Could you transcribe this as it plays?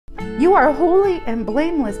You are holy and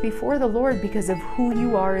blameless before the Lord because of who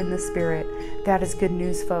you are in the Spirit. That is good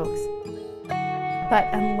news, folks. But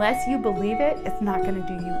unless you believe it, it's not going to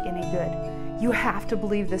do you any good. You have to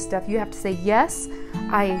believe this stuff. You have to say, yes,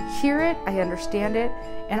 I hear it, I understand it,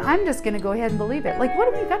 and I'm just going to go ahead and believe it. Like,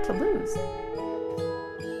 what have you got to lose?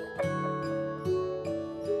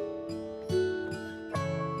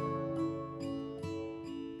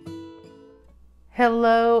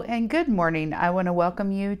 Hello and good morning. I want to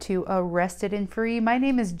welcome you to Arrested and Free. My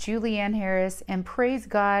name is Julianne Harris, and praise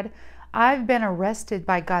God, I've been arrested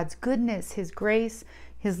by God's goodness, His grace,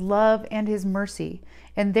 His love, and His mercy.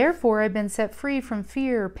 And therefore, I've been set free from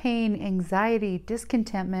fear, pain, anxiety,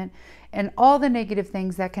 discontentment, and all the negative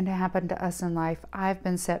things that can happen to us in life. I've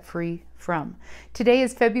been set free from. Today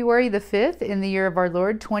is February the 5th in the year of our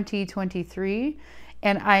Lord, 2023.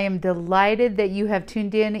 And I am delighted that you have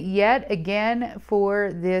tuned in yet again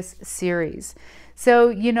for this series. So,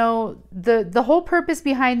 you know, the whole purpose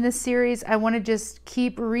behind this series, I want to just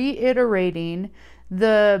keep reiterating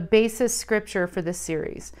the basis scripture for this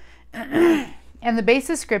series. And the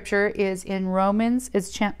basis scripture is in Romans.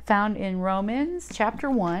 It's found in Romans chapter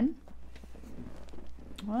 1.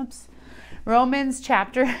 Whoops. Romans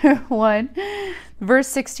chapter 1, verse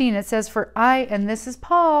 16, it says, and this is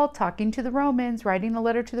Paul talking to the Romans, writing a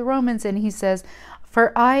letter to the Romans, and he says,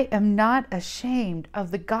 "For I am not ashamed of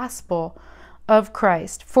the gospel of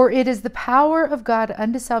Christ, for it is the power of God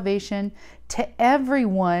unto salvation to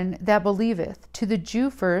everyone that believeth, to the Jew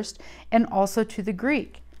first, and also to the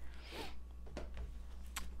Greek."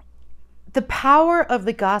 The power of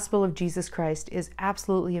the gospel of Jesus Christ is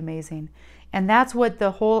absolutely amazing. And that's what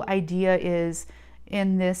the whole idea is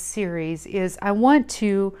in this series, is I want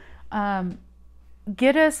to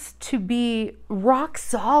get us to be rock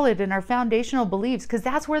solid in our foundational beliefs, because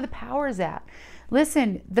that's where the power is at.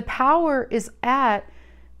 Listen, the power is at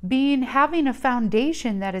having a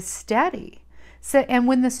foundation that is steady. So, and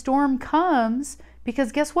when the storm comes,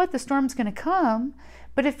 because guess what? The storm's going to come.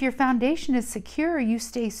 But if your foundation is secure, you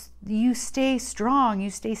stay strong, you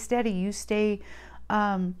stay steady, you stay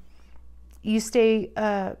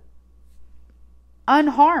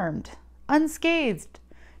unharmed, unscathed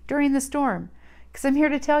during the storm. Because I'm here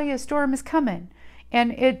to tell you a storm is coming,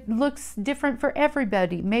 and it looks different for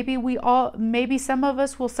everybody. Maybe some of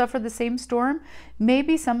us will suffer the same storm.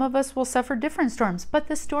 Maybe some of us will suffer different storms, but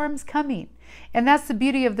the storm's coming. And that's the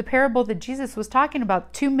beauty of the parable that Jesus was talking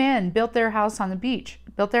about. Two men built their house on the beach,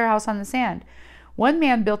 built their house on the sand. One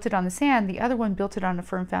man built it on the sand, the other one built it on a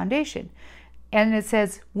firm foundation. And it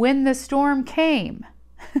says, when the storm came,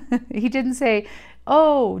 he didn't say,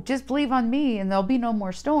 oh, just believe on me and there'll be no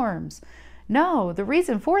more storms. No, the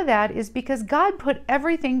reason for that is because God put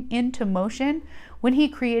everything into motion when He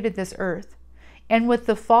created this earth. And with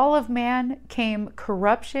the fall of man came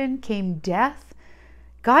corruption, came death.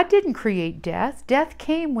 God didn't create death. Death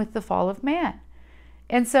came with the fall of man.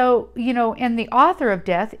 And so, you know, and the author of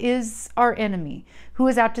death is our enemy, who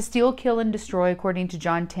is out to steal, kill, and destroy, according to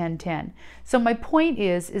John 10:10. So my point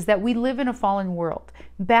is that we live in a fallen world.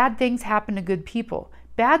 Bad things happen to good people.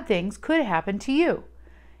 Bad things could happen to you.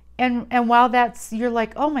 And while you're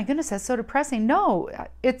like, oh my goodness, that's so depressing. No,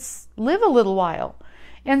 it's live a little while.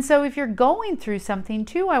 And so if you're going through something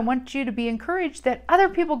too, I want you to be encouraged that other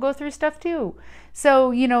people go through stuff too.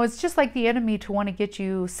 So, you know, it's just like the enemy to want to get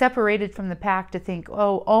you separated from the pack, to think,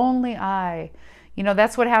 oh, only I. You know,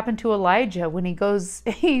 that's what happened to Elijah when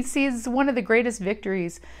he sees one of the greatest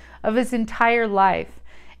victories of his entire life.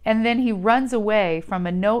 And then he runs away from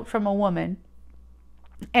a note from a woman.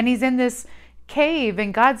 And he's in this cave,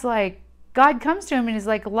 and God comes to him and is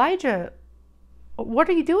like, Elijah, what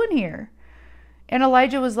are you doing here? And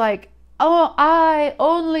Elijah was like, oh,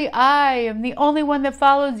 only I am the only one that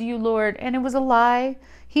follows you, Lord. And it was a lie.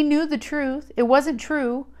 He knew the truth. It wasn't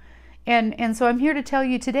true. And so I'm here to tell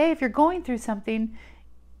you today, if you're going through something,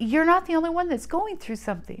 you're not the only one that's going through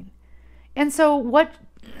something. And so what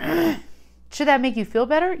should that make you feel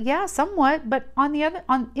better? Yeah, somewhat. But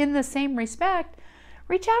in the same respect,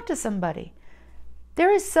 reach out to somebody.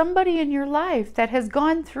 There is somebody in your life that has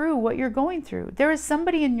gone through what you're going through. There is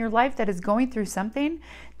somebody in your life that is going through something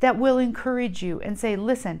that will encourage you and say,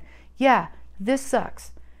 listen, yeah, this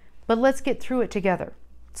sucks, but let's get through it together.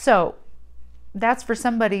 So that's for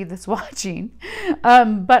somebody that's watching.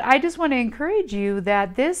 But I just want to encourage you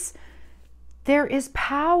that there is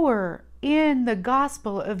power in the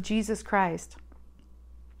gospel of Jesus Christ.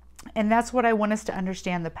 And that's what I want us to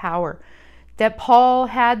understand, the power. That Paul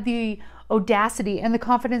had the audacity and the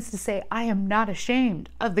confidence to say, I am not ashamed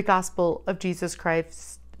of the gospel of Jesus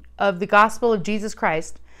Christ,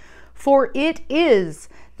 For it is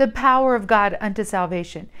the power of God unto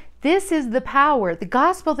salvation. This is the power, the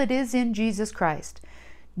gospel that is in Jesus Christ.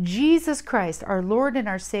 Jesus Christ, our Lord and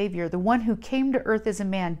our Savior, the one who came to earth as a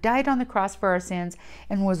man, died on the cross for our sins,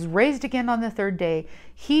 and was raised again on the third day.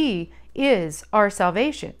 He is our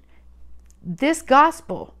salvation. This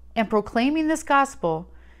gospel and proclaiming this gospel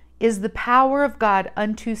is the power of God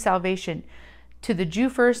unto salvation, to the Jew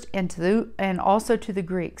first and also to the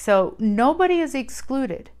Greek. So nobody is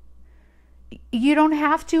excluded. You don't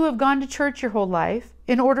have to have gone to church your whole life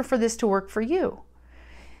in order for this to work for you.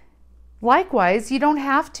 Likewise, you don't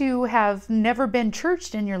have to have never been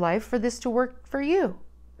churched in your life for this to work for you.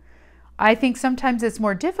 I think sometimes it's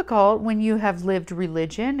more difficult when you have lived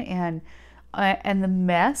religion and the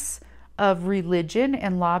mess of religion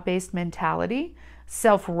and law-based mentality,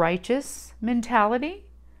 self-righteous mentality.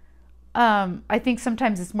 I think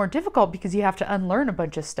sometimes it's more difficult because you have to unlearn a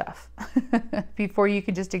bunch of stuff before you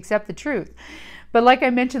can just accept the truth. But like I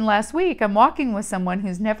mentioned last week, I'm walking with someone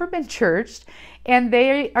who's never been churched, and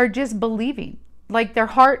they are just believing. Like their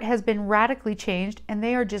heart has been radically changed, and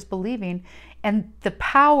they are just believing, and the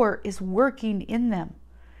power is working in them.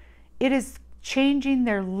 It is changing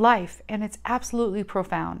their life, and it's absolutely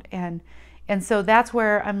profound. And so that's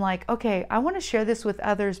where I'm like, okay, I want to share this with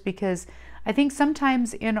others, because I think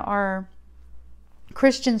sometimes in our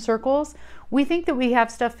Christian circles, we think that we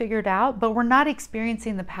have stuff figured out, but we're not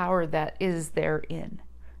experiencing the power that is therein.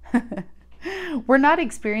 We're not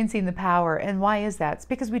experiencing the power. And why is that? It's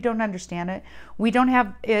because we don't understand it. We don't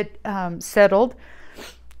have it settled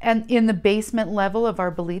and in the basement level of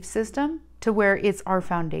our belief system to where it's our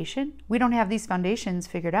foundation. We don't have these foundations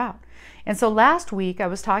figured out. And so last week I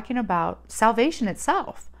was talking about salvation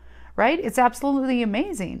itself, right? It's absolutely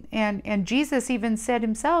amazing. And Jesus even said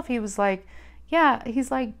himself, he was like, yeah,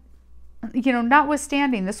 he's like, you know,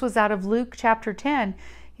 notwithstanding, this was out of Luke chapter 10.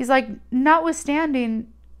 He's like,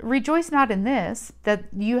 notwithstanding, rejoice not in this, that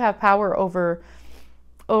you have power over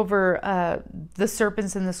the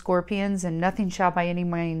serpents and the scorpions, and nothing shall by any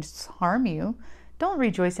means harm you. Don't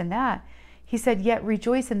rejoice in that. He said, yet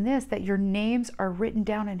rejoice in this, that your names are written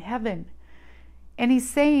down in heaven. And he's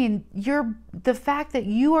saying, the fact that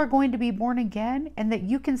you are going to be born again and that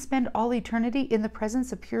you can spend all eternity in the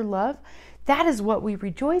presence of pure love, that is what we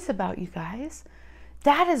rejoice about, you guys.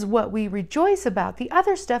 That is what we rejoice about. The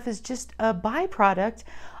other stuff is just a byproduct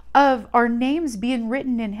of our names being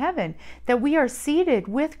written in heaven, that we are seated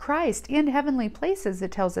with Christ in heavenly places,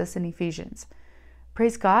 it tells us in Ephesians.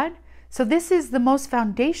 Praise God. So this is the most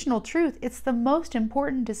foundational truth. It's the most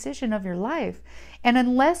important decision of your life. And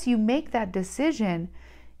unless you make that decision,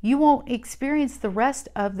 you won't experience the rest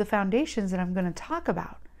of the foundations that I'm going to talk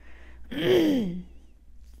about.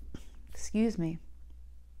 Excuse me.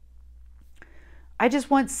 I just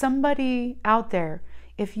want somebody out there,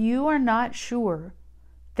 if you are not sure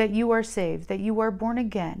that you are saved, that you are born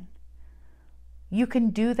again, you can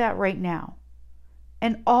do that right now.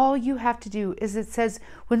 And all you have to do is, it says,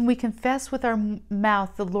 when we confess with our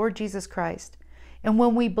mouth the Lord Jesus Christ, and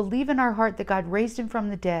when we believe in our heart that God raised him from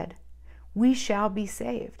the dead, we shall be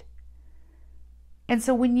saved. And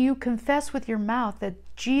so when you confess with your mouth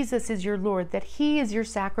that Jesus is your Lord, that he is your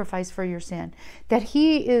sacrifice for your sin, that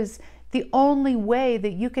he is the only way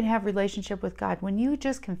that you can have relationship with God, when you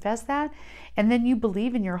just confess that, and then you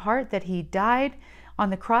believe in your heart that he died on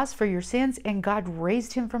the cross for your sins and God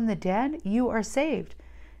raised him from the dead, you are saved.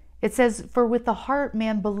 It says, for with the heart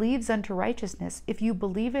man believes unto righteousness. If you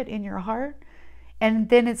believe it in your heart, and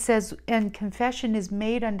then it says, and confession is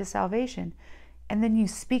made unto salvation, and then you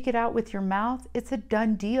speak it out with your mouth, it's a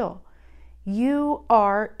done deal. You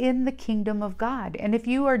are in the kingdom of God. And if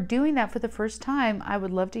you are doing that for the first time, I would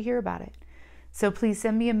love to hear about it. So please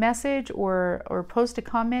send me a message or post a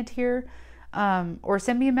comment here, or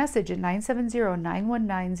send me a message at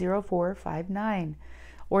 970-919-0459,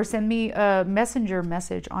 or send me a messenger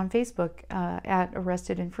message on Facebook at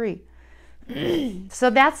Arrested and Free. So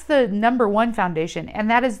that's the number one foundation, and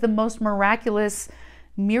that is the most miraculous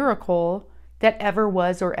miracle that ever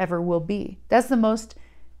was or ever will be. That's the most,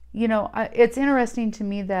 you know, it's interesting to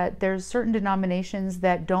me that there's certain denominations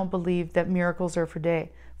that don't believe that miracles are for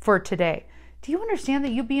today. Do you understand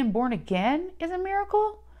that you being born again is a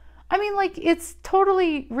miracle? I mean, like, it's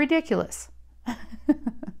totally ridiculous.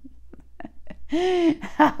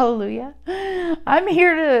 Hallelujah. I'm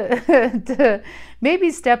here to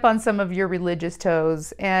maybe step on some of your religious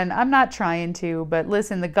toes, and I'm not trying to, but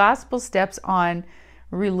listen, the gospel steps on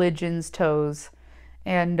religion's toes,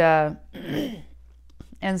 and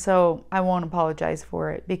so I won't apologize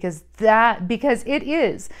for it, because it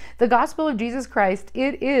is the gospel of Jesus Christ.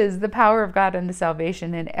 It is the power of God unto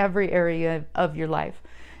salvation in every area of your life.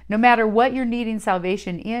 No matter what you're needing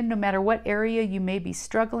salvation in, no matter what area you may be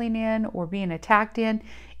struggling in or being attacked in,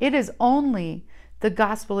 it is only the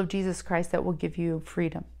gospel of Jesus Christ that will give you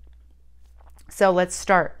freedom. So let's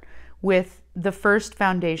start with the first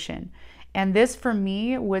foundation. And this for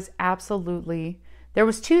me was absolutely, there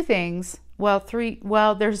was two things,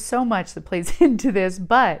 there's so much that plays into this,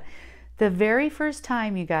 but the very first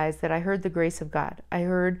time, you guys, that I heard the grace of God, I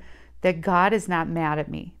heard that God is not mad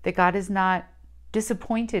at me, that God is not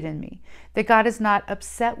disappointed in me, that God is not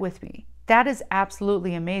upset with me. That is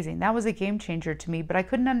absolutely amazing. That was a game changer to me, but I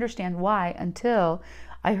couldn't understand why until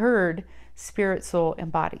I heard spirit, soul,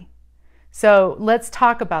 and body. So let's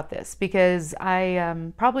talk about this, because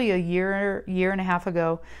I probably a year and a half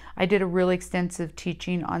ago, I did a really extensive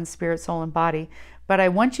teaching on spirit, soul, and body. But I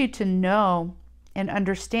want you to know and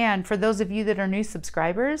understand, for those of you that are new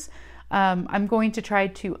subscribers, I'm going to try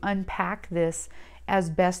to unpack this as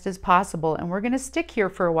best as possible. And we're going to stick here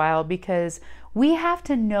for a while because we have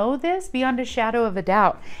to know this beyond a shadow of a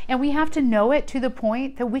doubt. And we have to know it to the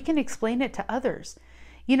point that we can explain it to others.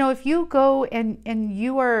 You know, if you go and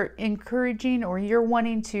you are encouraging or you're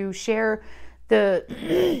wanting to share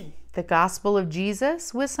the the gospel of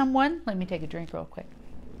Jesus with someone, let me take a drink real quick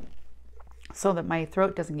so that my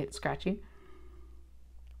throat doesn't get scratchy.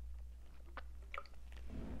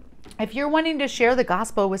 If you're wanting to share the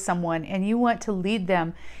gospel with someone and you want to lead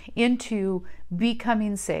them into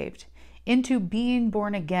becoming saved, into being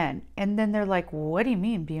born again, and then they're like, what do you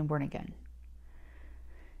mean being born again?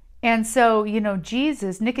 And so, you know,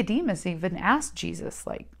 Nicodemus even asked Jesus,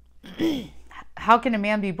 like, how can a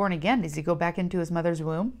man be born again? Does he go back into his mother's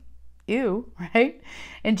womb? Ew, right?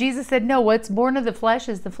 And Jesus said, no, what's born of the flesh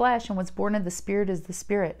is the flesh, and what's born of the spirit is the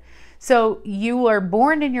spirit. So you are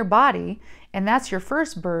born in your body, and that's your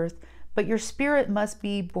first birth, but your spirit must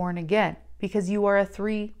be born again because you are a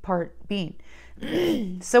three-part being.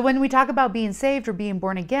 So when we talk about being saved or being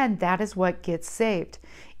born again, that is what gets saved,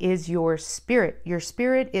 is your spirit. Your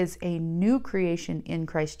spirit is a new creation in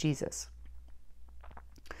Christ Jesus.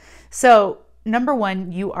 So number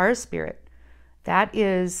one, you are a spirit. That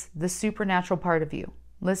is the supernatural part of you.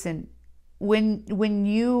 Listen, when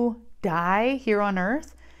you die here on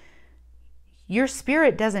earth, your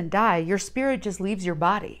spirit doesn't die. Your spirit just leaves your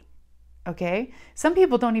body. Okay? Some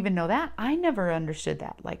people don't even know that. I never understood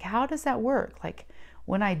that. Like, how does that work? Like,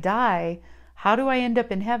 when I die, how do I end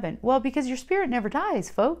up in heaven? Well, because your spirit never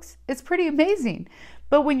dies, folks. It's pretty amazing.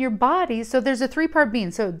 But when your body, so there's a three-part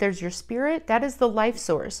being. So there's your spirit. That is the life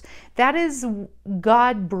source. That is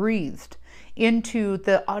God breathed into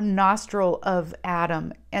the nostril of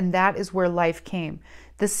Adam, and that is where life came.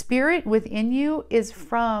 The spirit within you is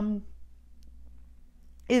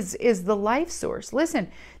the life source.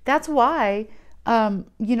 Listen, that's why,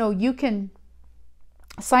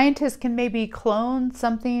 scientists can maybe clone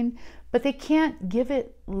something, but they can't give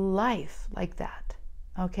it life like that.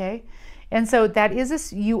 Okay. And so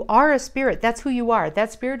you are a spirit. That's who you are.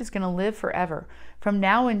 That spirit is going to live forever from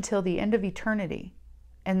now until the end of eternity.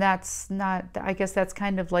 And that's not, I guess that's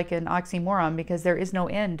kind of like an oxymoron because there is no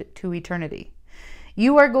end to eternity.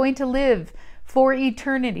 You are going to live for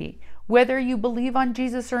eternity, whether you believe on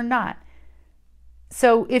Jesus or not.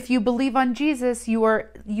 So if you believe on Jesus, you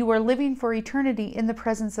are living for eternity in the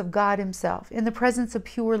presence of God himself, in the presence of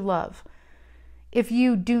pure love. If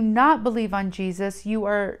you do not believe on Jesus, you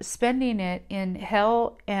are spending it in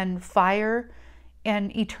hell and fire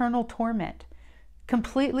and eternal torment,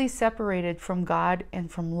 completely separated from God and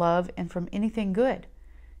from love and from anything good.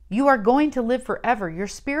 You are going to live forever. Your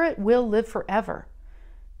spirit will live forever,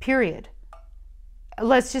 period.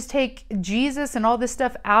 Let's just take Jesus and all this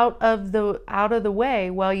stuff out of the way.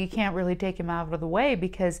 Well, you can't really take him out of the way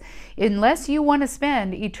because unless you want to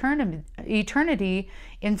spend eternity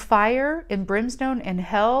in fire and brimstone and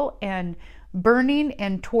hell and burning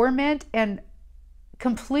and torment and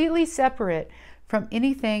completely separate from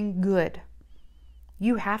anything good,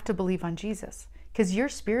 you have to believe on Jesus because your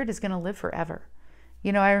spirit is going to live forever.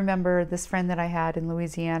 You know, I remember this friend that I had in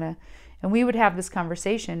Louisiana, and we would have this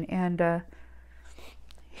conversation, and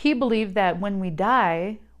he believed that when we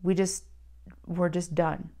die, we're just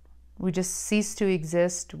done. We just cease to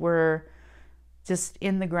exist. We're just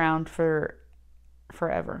in the ground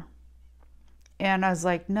forever. And I was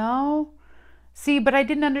like, no. See, but I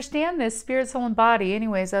didn't understand this spirit, soul, and body.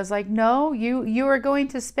 Anyways, I was like, no, you are going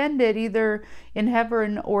to spend it either in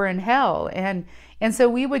heaven or in hell. And so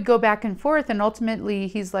we would go back and forth, and ultimately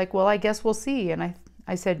he's like, well, I guess we'll see. And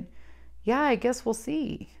I said, yeah, I guess we'll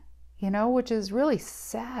see. You know, which is really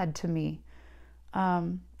sad to me.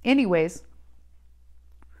 Anyways,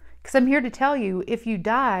 because I'm here to tell you, if you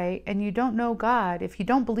die and you don't know God, if you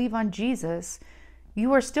don't believe on Jesus,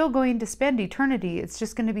 You are still going to spend eternity. It's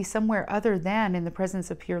just going to be somewhere other than in the presence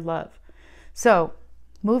of pure love. So,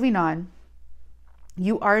 moving on.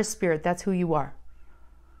 You are a spirit. That's who you are.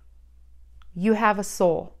 You have a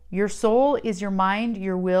soul. Your soul is your mind,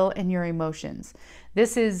 your will, and your emotions.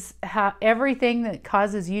 This is how everything that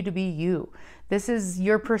causes you to be you. This is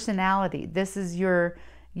your personality. This is your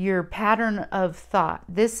pattern of thought.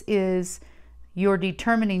 This is your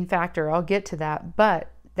determining factor. I'll get to that.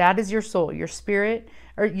 But that is your soul, your spirit,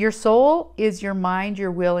 or your soul is your mind,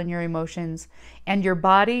 your will, and your emotions. And your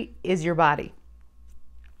body is your body.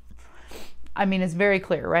 I mean, it's very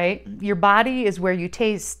clear, right? Your body is where you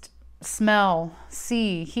taste, smell,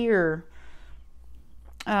 see, hear,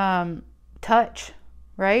 touch,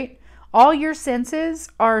 right? All your senses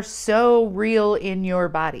are so real in your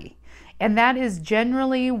body. And that is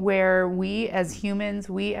generally where we as humans,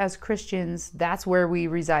 we as Christians, that's where we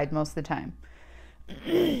reside most of the time.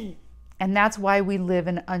 And that's why we live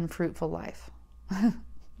an unfruitful life.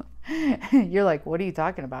 You're like, what are you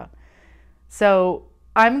talking about? So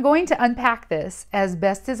I'm going to unpack this as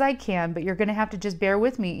best as I can, but you're going to have to just bear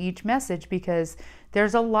with me each message because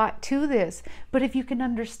there's a lot to this. But if you can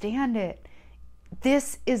understand it,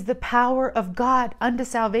 this is the power of God unto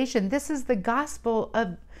salvation. This is the gospel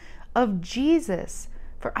of Jesus.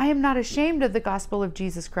 For I am not ashamed of the gospel of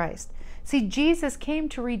Jesus Christ. See, Jesus came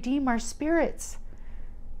to redeem our spirits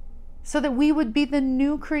so that we would be the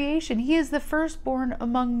new creation. He is the firstborn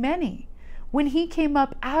among many. When he came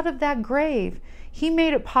up out of that grave, he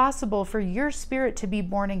made it possible for your spirit to be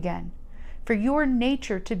born again, for your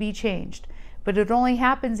nature to be changed. But it only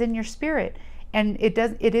happens in your spirit. And it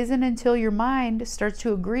isn't until your mind starts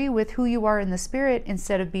to agree with who you are in the spirit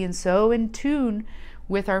instead of being so in tune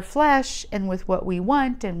with our flesh and with what we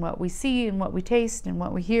want and what we see and what we taste and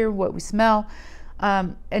what we hear, what we smell,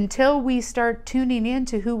 until we start tuning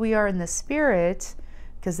into who we are in the spirit,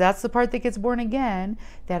 because that's the part that gets born again.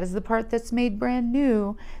 That is the part that's made brand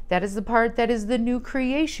new. That is the part that is the new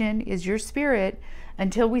creation, is your spirit.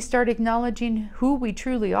 Until we start acknowledging who we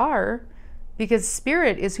truly are, because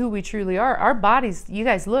spirit is who we truly are. Our bodies, you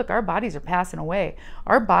guys look, our bodies are passing away.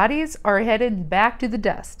 Our bodies are headed back to the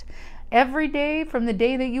dust. Every day from the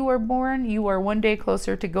day that you are born, you are one day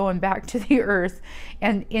closer to going back to the earth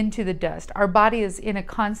and into the dust. Our body is in a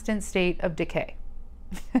constant state of decay.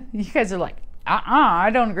 You guys are like,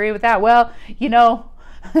 I don't agree with that. Well, you know,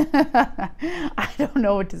 I don't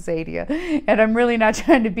know what to say to you. And I'm really not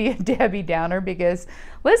trying to be a Debbie Downer because,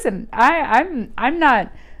 listen, I'm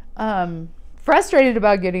not frustrated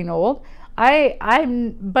about getting old. But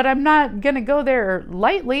I'm not gonna go there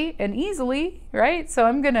lightly and easily, right? So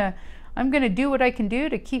I'm gonna do what I can do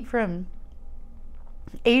to keep from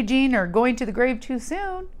aging or going to the grave too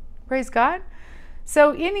soon. Praise God.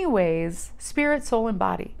 So anyways, spirit, soul, and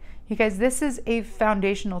body. You guys, this is a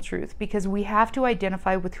foundational truth because we have to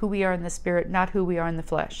identify with who we are in the spirit, not who we are in the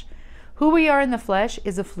flesh. Who we are in the flesh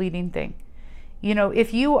is a fleeting thing. You know,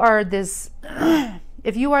 if you are this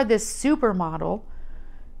supermodel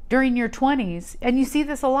during your 20s, and you see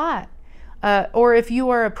this a lot, or if you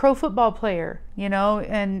are a pro football player, you know,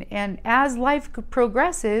 and as life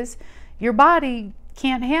progresses, your body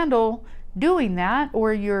can't handle doing that,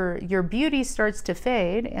 or your beauty starts to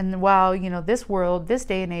fade. And while, you know, this world, this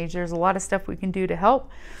day and age, there's a lot of stuff we can do to help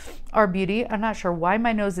our beauty. I'm not sure why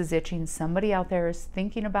my nose is itching. Somebody out there is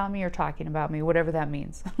thinking about me or talking about me, whatever that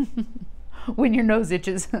means. When your nose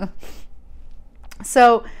itches.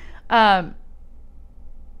 So,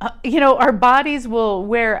 you know, our bodies will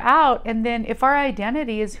wear out. And then if our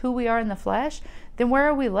identity is who we are in the flesh, then where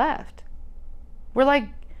are we left? We're like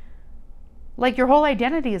your whole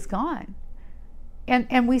identity is gone.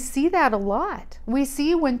 And we see that a lot. We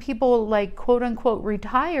see when people, like, quote unquote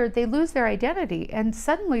retire, they lose their identity. And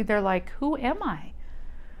suddenly they're like, who am I?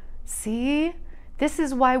 See, this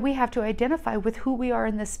is why we have to identify with who we are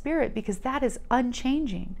in the spirit, because that is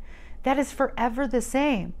unchanging. That is forever the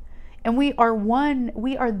same. And we are one,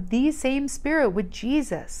 we are the same spirit with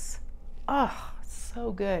Jesus. Oh,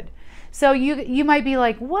 so good. So you might be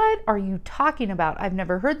like, what are you talking about? I've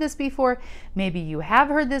never heard this before. Maybe you have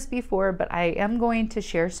heard this before, but I am going to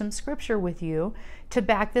share some scripture with you to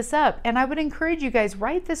back this up. And I would encourage you guys,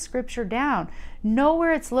 write this scripture down. Know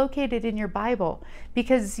where it's located in your Bible.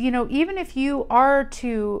 Because, you know, even if you are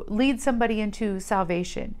to lead somebody into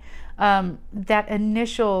salvation, that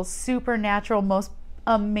initial supernatural, most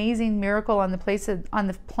amazing miracle on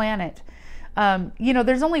the planet, you know,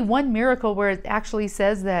 there's only one miracle where it actually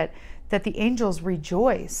says that the angels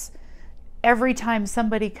rejoice every time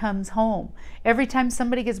somebody comes home. Every time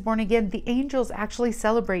somebody gets born again, the angels actually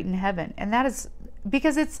celebrate in heaven. And that is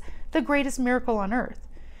because it's the greatest miracle on earth.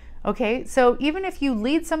 Okay, so even if you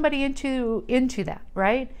lead somebody into that,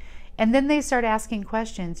 right? And then they start asking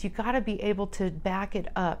questions, you got to be able to back it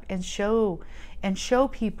up and show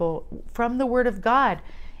people from the Word of God.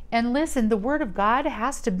 And listen, the Word of God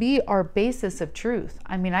has to be our basis of truth.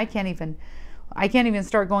 I mean, I can't even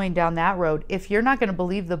start going down that road. If you're not going to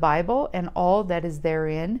believe the Bible and all that is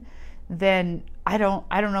therein, then I don't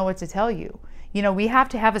know what to tell you. You know, we have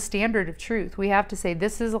to have a standard of truth. We have to say,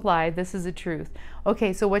 this is a lie, this is a truth.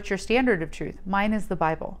 Okay, so what's your standard of truth? Mine is the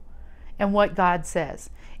Bible and what God says.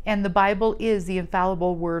 And the Bible is the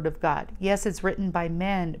infallible Word of God. Yes, it's written by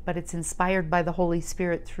men, but it's inspired by the Holy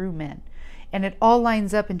Spirit through men. And it all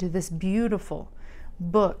lines up into this beautiful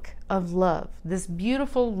book of love, this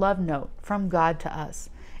beautiful love note from God to us.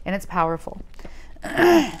 And it's powerful.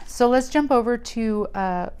 So let's jump over to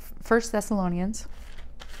 1 Thessalonians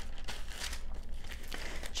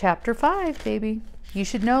chapter 5, baby. You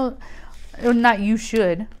should know, not you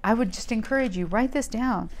should, I would just encourage you, write this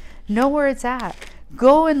down. Know where it's at.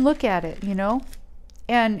 Go and look at it, you know,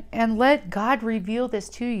 and let God reveal this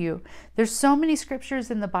to you. There's so many scriptures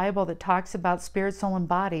in the Bible that talks about spirit, soul, and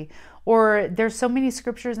body. Or there's so many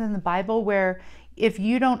scriptures in the Bible where if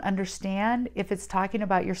you don't understand if it's talking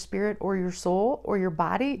about your spirit or your soul or your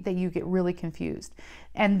body, that you get really confused.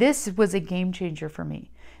 And this was a game changer for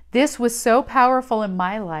me. This was so powerful in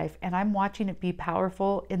my life, and I'm watching it be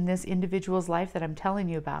powerful in this individual's life that I'm telling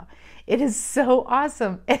you about. It is so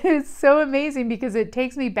awesome. It is so amazing because it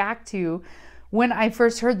takes me back to when I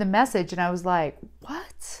first heard the message and I was like,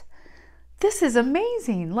 what? This is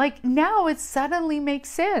amazing. Like now it suddenly makes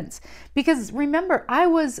sense. Because remember, I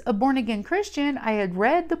was a born again Christian. I had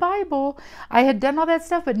read the Bible. I had done all that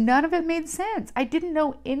stuff, but none of it made sense. I didn't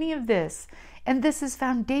know any of this. And this is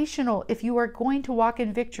foundational if you are going to walk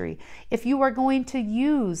in victory, if you are going to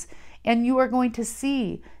use and you are going to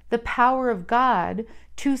see the power of God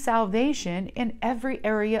to salvation in every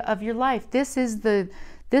area of your life. This is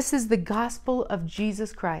the gospel of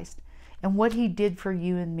Jesus Christ and what he did for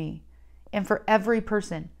you and me and for every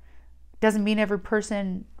person. Doesn't mean every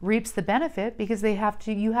person reaps the benefit because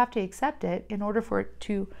you have to accept it in order for it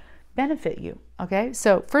to benefit you. Okay,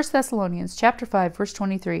 so 1 Thessalonians chapter 5, verse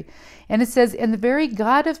 23. And it says, and the very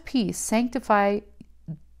God of peace sanctify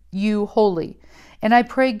you wholly. And I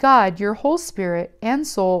pray God, your whole spirit and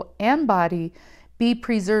soul and body be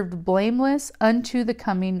preserved blameless unto the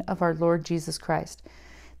coming of our Lord Jesus Christ.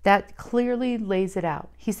 That clearly lays it out.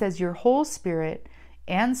 He says your whole spirit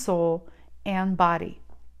and soul and body.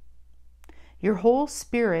 Your whole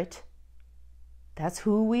spirit, that's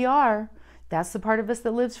who we are. That's the part of us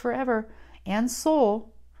that lives forever. And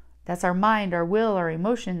soul, that's our mind, our will, our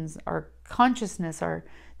emotions, our consciousness.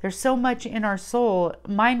 There's so much in our soul.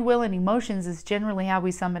 Mind, will, and emotions is generally how we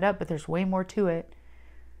sum it up, but there's way more to it.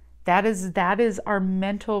 That is our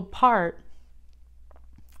mental part.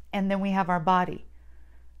 And then we have our body.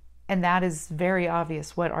 And that is very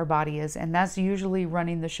obvious what our body is. And that's usually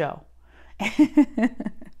running the show.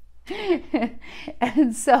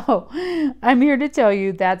 And so I'm here to tell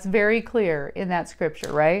you that's very clear in that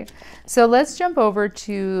scripture, right? So let's jump over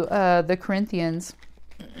to the Corinthians.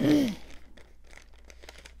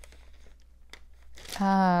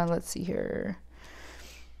 Let's see here.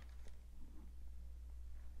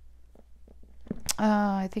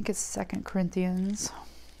 I think it's 2 Corinthians.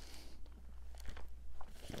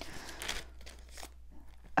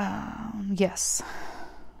 Yes.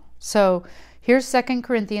 So here's 2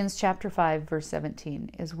 Corinthians chapter 5, verse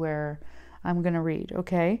 17 is where I'm going to read,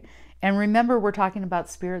 okay? And remember, we're talking about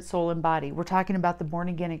spirit, soul, and body. We're talking about the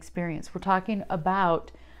born-again experience. We're talking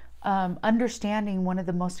about understanding one of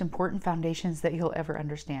the most important foundations that you'll ever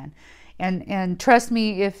understand. And trust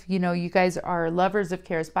me, if you guys are lovers of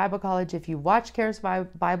Charis Bible College, if you watch Charis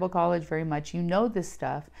Bible College very much, you know this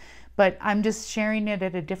stuff. But I'm just sharing it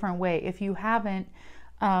at a different way. If you haven't,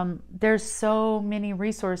 there's so many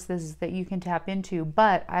resources that you can tap into,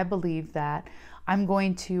 but I believe that I'm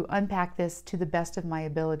going to unpack this to the best of my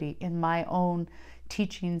ability in my own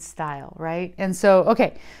teaching style, right? And so,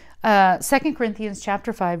 okay, 2 Corinthians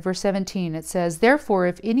chapter 5, verse 17, it says, therefore,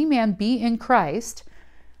 if any man be in Christ,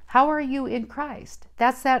 how are you in Christ?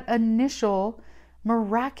 That's that initial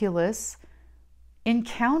miraculous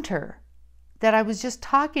encounter that I was just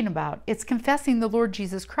talking about. It's confessing the Lord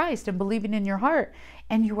Jesus Christ and believing in your heart,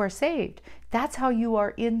 and you are saved. That's how you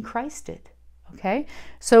are in Christed. Okay?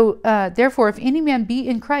 So, therefore, if any man be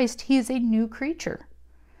in Christ, he is a new creature.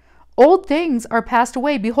 Old things are passed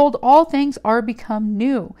away. Behold, all things are become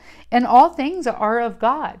new. And all things are of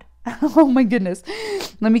God. Oh my goodness.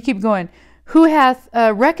 Let me keep going. Who hath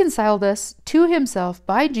reconciled us to himself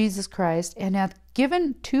by Jesus Christ, and hath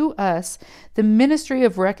given to us the ministry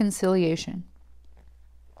of reconciliation.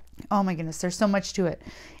 Oh my goodness, there's so much to it.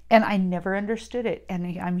 And I never understood it.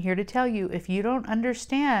 And I'm here to tell you, if you don't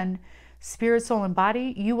understand spirit, soul, and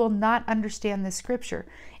body, you will not understand this scripture.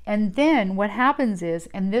 And then what happens is,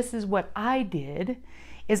 and this is what I did,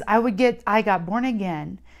 is I got born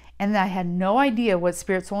again, and I had no idea what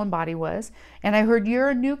spirit, soul, and body was. And I heard, you're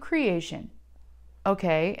a new creation.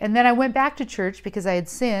 Okay. And then I went back to church because I had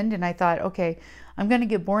sinned, and I thought, okay, I'm going to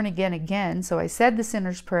get born again. So I said the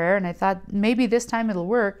sinner's prayer, and I thought maybe this time it'll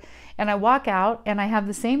work. And I walk out and I have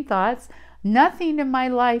the same thoughts. Nothing in my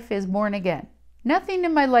life is born again. Nothing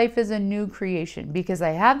in my life is a new creation, because I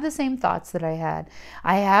have the same thoughts that I had.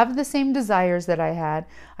 I have the same desires that I had.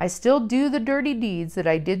 I still do the dirty deeds that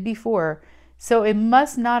I did before. So it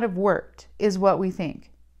must not have worked, is what we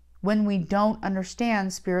think when we don't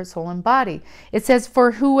understand spirit, soul, and body. It says,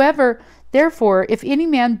 therefore, if any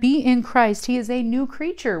man be in Christ, he is a new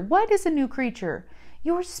creature. What is a new creature?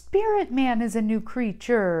 Your spirit man is a new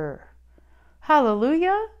creature.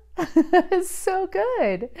 Hallelujah. It's so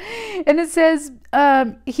good. And it says,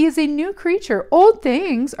 he is a new creature. Old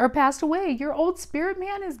things are passed away. Your old spirit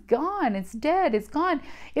man is gone. It's dead. It's gone.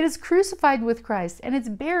 It is crucified with Christ, and it's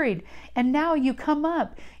buried. And now you come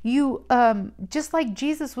up. You, just like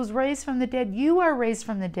Jesus was raised from the dead, you are raised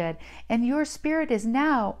from the dead. And your spirit is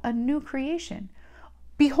now a new creation.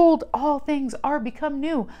 Behold, all things are become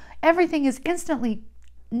new. Everything is instantly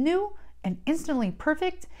new and instantly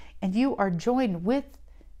perfect. And you are joined with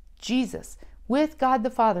Jesus, with God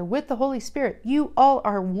the Father, with the Holy Spirit. You all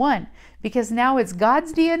are one, because now it's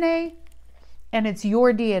God's DNA and it's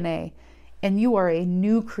your DNA, and you are a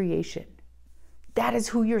new creation. That is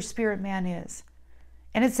who your spirit man is.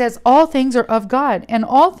 And it says, all things are of God, and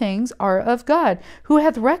all things are of God, who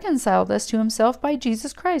hath reconciled us to himself by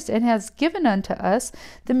Jesus Christ, and has given unto us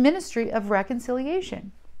the ministry of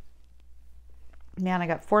reconciliation. Man, I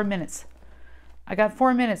got 4 minutes. I got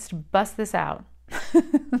 4 minutes to bust this out.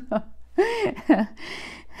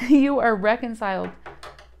 You are reconciled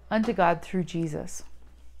unto God through Jesus.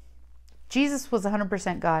 Jesus was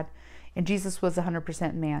 100% God, and Jesus was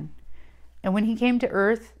 100% man. And when he came to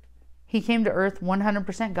earth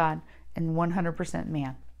 100% God and 100%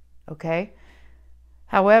 man. Okay?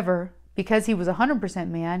 However, because he was 100%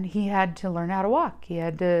 man, he had to learn how to walk. He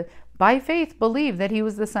had to, by faith, believe that he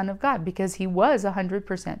was the Son of God, because he was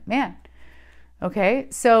 100% man. Okay,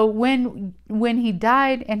 so when he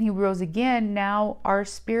died and he rose again, now our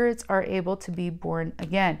spirits are able to be born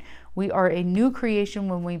again. We are a new creation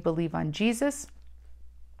when we believe on Jesus.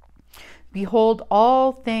 Behold,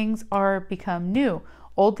 all things are become new.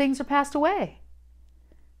 Old things are passed away.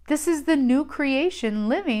 This is the new creation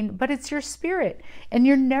living, but it's your spirit. And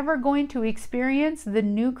you're never going to experience the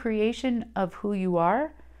new creation of who you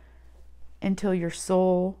are until your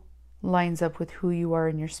soul lines up with who you are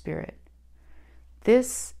in your spirit.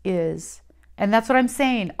 This is, and that's what I'm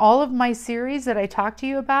saying. All of my series that I talk to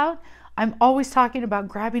you about, I'm always talking about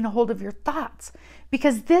grabbing a hold of your thoughts,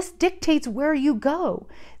 because this dictates where you go.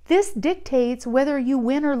 This dictates whether you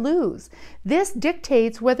win or lose. This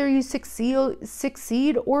dictates whether you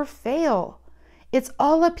succeed or fail. It's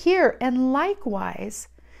all up here. And likewise,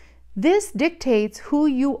 this dictates who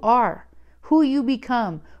you are, who you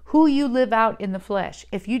become, who you live out in the flesh.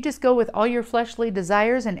 If you just go with all your fleshly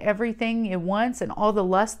desires and everything it wants and all the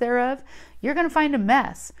lust thereof, you're going to find a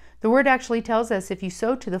mess. The word actually tells us, if you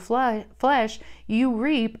sow to the flesh, you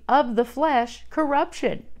reap of the flesh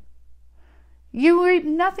corruption. You reap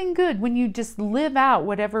nothing good when you just live out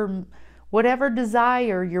whatever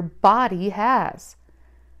desire your body has.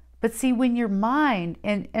 But see, when your mind,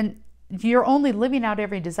 and you're only living out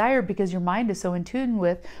every desire because your mind is so in tune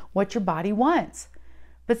with what your body wants.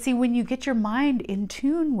 But see, when you get your mind in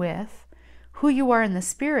tune with who you are in the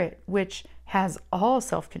spirit, which has all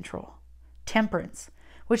self-control, temperance,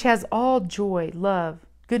 which has all joy, love,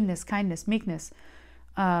 goodness, kindness, meekness,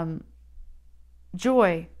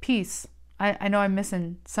 joy, peace. I know I'm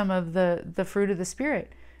missing some of the fruit of the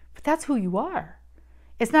spirit, but that's who you are.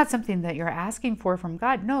 It's not something that you're asking for from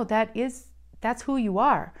God. No, that's who you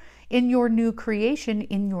are in your new creation,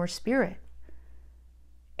 in your spirit.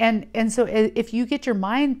 And so if you get your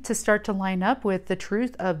mind to start to line up with the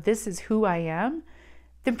truth of this is who I am,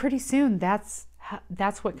 then pretty soon that's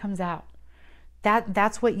what comes out.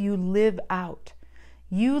 That's what you live out.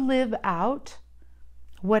 You live out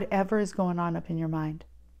whatever is going on up in your mind.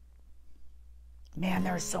 Man,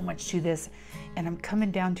 there is so much to this, and I'm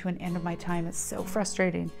coming down to an end of my time. It's so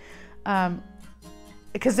frustrating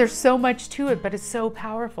because there's so much to it, but it's so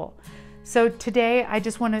powerful. So today I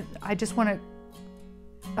just want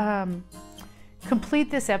to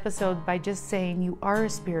complete this episode by just saying you are a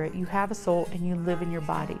spirit, you have a soul, and you live in your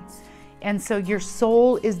body. And so your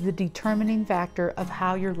soul is the determining factor of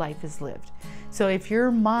how your life is lived. So if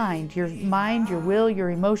your mind, your will, your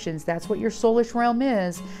emotions, that's what your soulish realm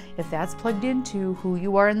is, if that's plugged into who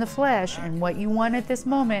you are in the flesh and what you want at this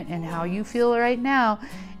moment and how you feel right now,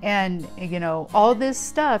 and all this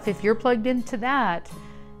stuff, if you're plugged into that,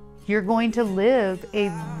 you're going to live a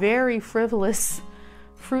very frivolous,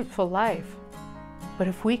 fruitful life. But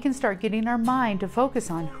if we can start getting our mind to focus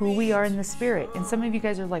on who we are in the spirit, and some of you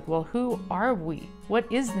guys are like, well, who are we?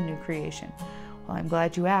 What is the new creation? Well, I'm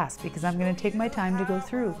glad you asked, because I'm going to take my time to go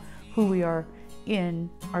through who we are in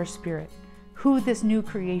our spirit, who this new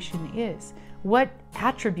creation is. What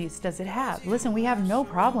attributes does it have? Listen, we have no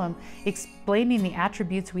problem explaining the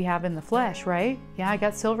attributes we have in the flesh, right? Yeah, I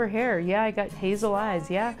got silver hair. Yeah, I got hazel eyes.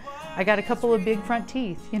 Yeah, I got a couple of big front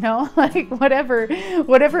teeth, like whatever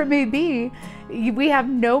it may be, we have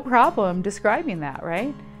no problem describing that,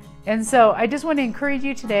 right? And so I just want to encourage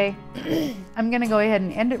you today. I'm going to go ahead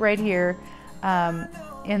and end it right here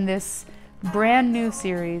in this brand new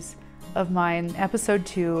series of mine, episode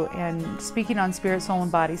 2, and speaking on spirit, soul,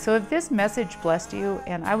 and body. So if this message blessed you,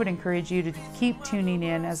 and I would encourage you to keep tuning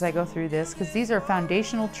in as I go through this, because these are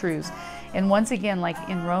foundational truths. And once again, like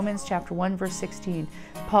in Romans chapter 1, verse 16,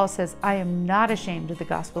 Paul says, I am not ashamed of the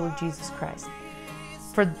gospel of Jesus Christ,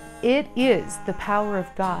 for it is the power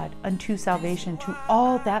of God unto salvation to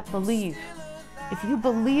all that believe. If you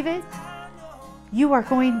believe it, you are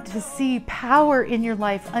going to see power in your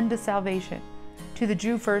life unto salvation, to the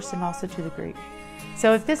Jew first and also to the Greek.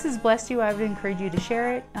 So if this has blessed you, I would encourage you to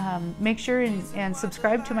share it. Make sure and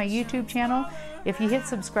subscribe to my YouTube channel. If you hit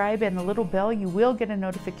subscribe and the little bell, you will get a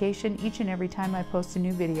notification each and every time I post a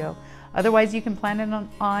new video. Otherwise, you can plan it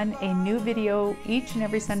on a new video each and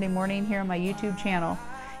every Sunday morning here on my YouTube channel.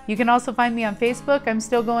 You can also find me on Facebook. I'm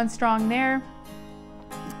still going strong there.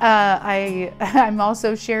 I'm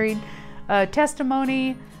also sharing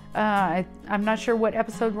testimony. I'm not sure what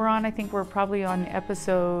episode we're on. I think we're probably on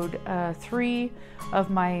episode 3 of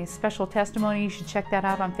my special testimony. You should check that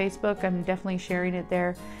out on Facebook. I'm definitely sharing it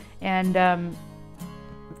there. And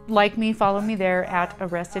like me, follow me there at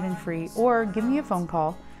Arrested and Free, or give me a phone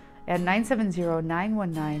call at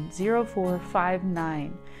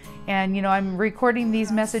 970-919-0459. And I'm recording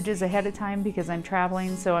these messages ahead of time because I'm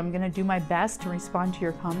traveling, so I'm going to do my best to respond to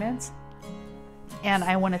your comments. And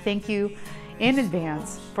I want to thank you in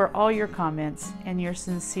advance for all your comments and your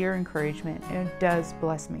sincere encouragement. It does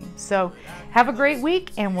bless me. So have a great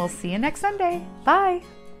week, and we'll see you next Sunday. Bye.